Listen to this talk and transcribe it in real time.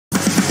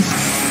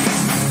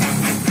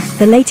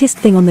The latest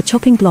thing on the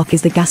chopping block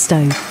is the gas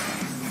stove.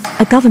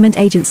 A government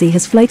agency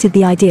has floated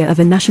the idea of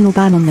a national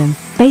ban on them,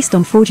 based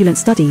on fraudulent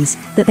studies,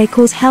 that they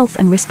cause health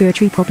and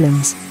respiratory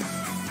problems.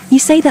 You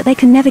say that they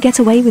can never get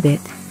away with it?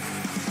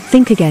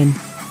 Think again.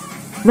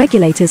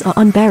 Regulators are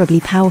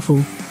unbearably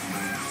powerful.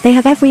 They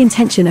have every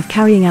intention of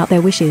carrying out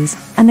their wishes,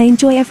 and they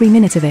enjoy every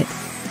minute of it.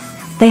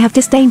 They have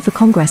disdain for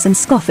Congress and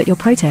scoff at your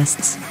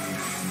protests.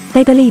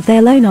 They believe they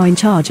alone are in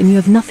charge and you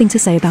have nothing to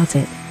say about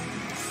it.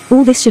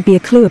 All this should be a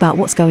clue about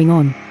what's going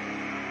on.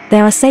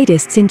 There are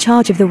sadists in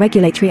charge of the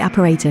regulatory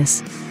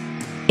apparatus.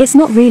 It's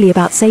not really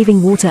about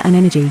saving water and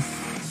energy.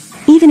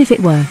 Even if it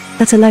were,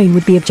 that alone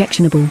would be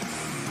objectionable.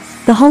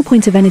 The whole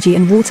point of energy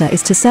and water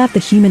is to serve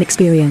the human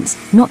experience,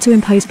 not to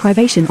impose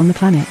privation on the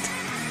planet.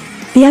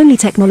 The only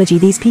technology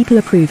these people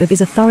approve of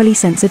is a thoroughly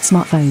censored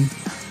smartphone.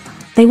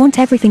 They want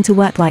everything to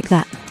work like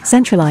that,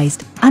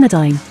 centralized,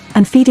 anodyne,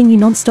 and feeding you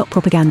nonstop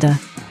propaganda.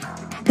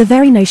 The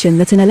very notion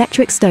that an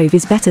electric stove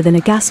is better than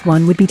a gas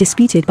one would be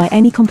disputed by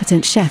any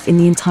competent chef in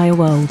the entire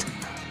world.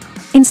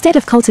 Instead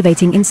of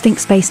cultivating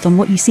instincts based on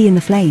what you see in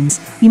the flames,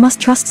 you must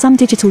trust some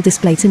digital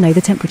display to know the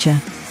temperature.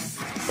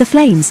 The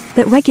flames,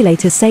 that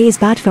regulators say is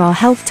bad for our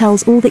health,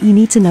 tells all that you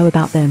need to know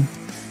about them.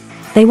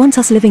 They want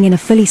us living in a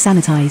fully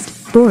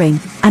sanitized, boring,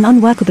 and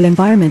unworkable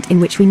environment in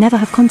which we never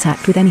have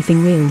contact with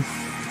anything real.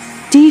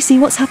 Do you see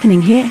what's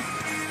happening here?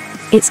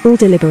 It's all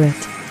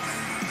deliberate.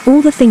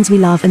 All the things we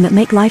love and that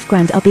make life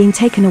grand are being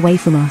taken away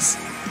from us.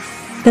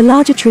 The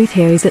larger truth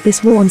here is that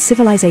this war on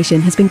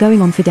civilization has been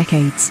going on for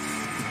decades.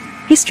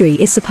 History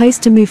is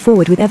supposed to move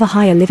forward with ever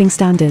higher living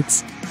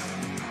standards.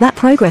 That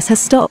progress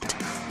has stopped.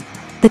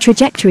 The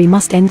trajectory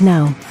must end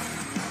now.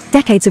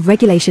 Decades of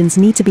regulations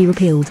need to be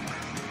repealed.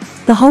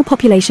 The whole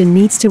population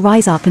needs to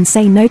rise up and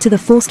say no to the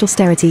forced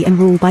austerity and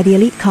rule by the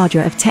elite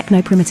cadre of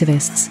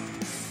techno-primitivists.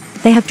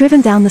 They have driven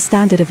down the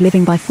standard of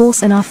living by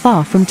force and are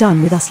far from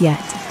done with us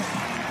yet.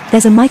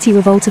 There's a mighty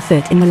revolt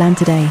afoot in the land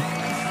today.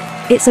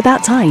 It's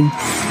about time.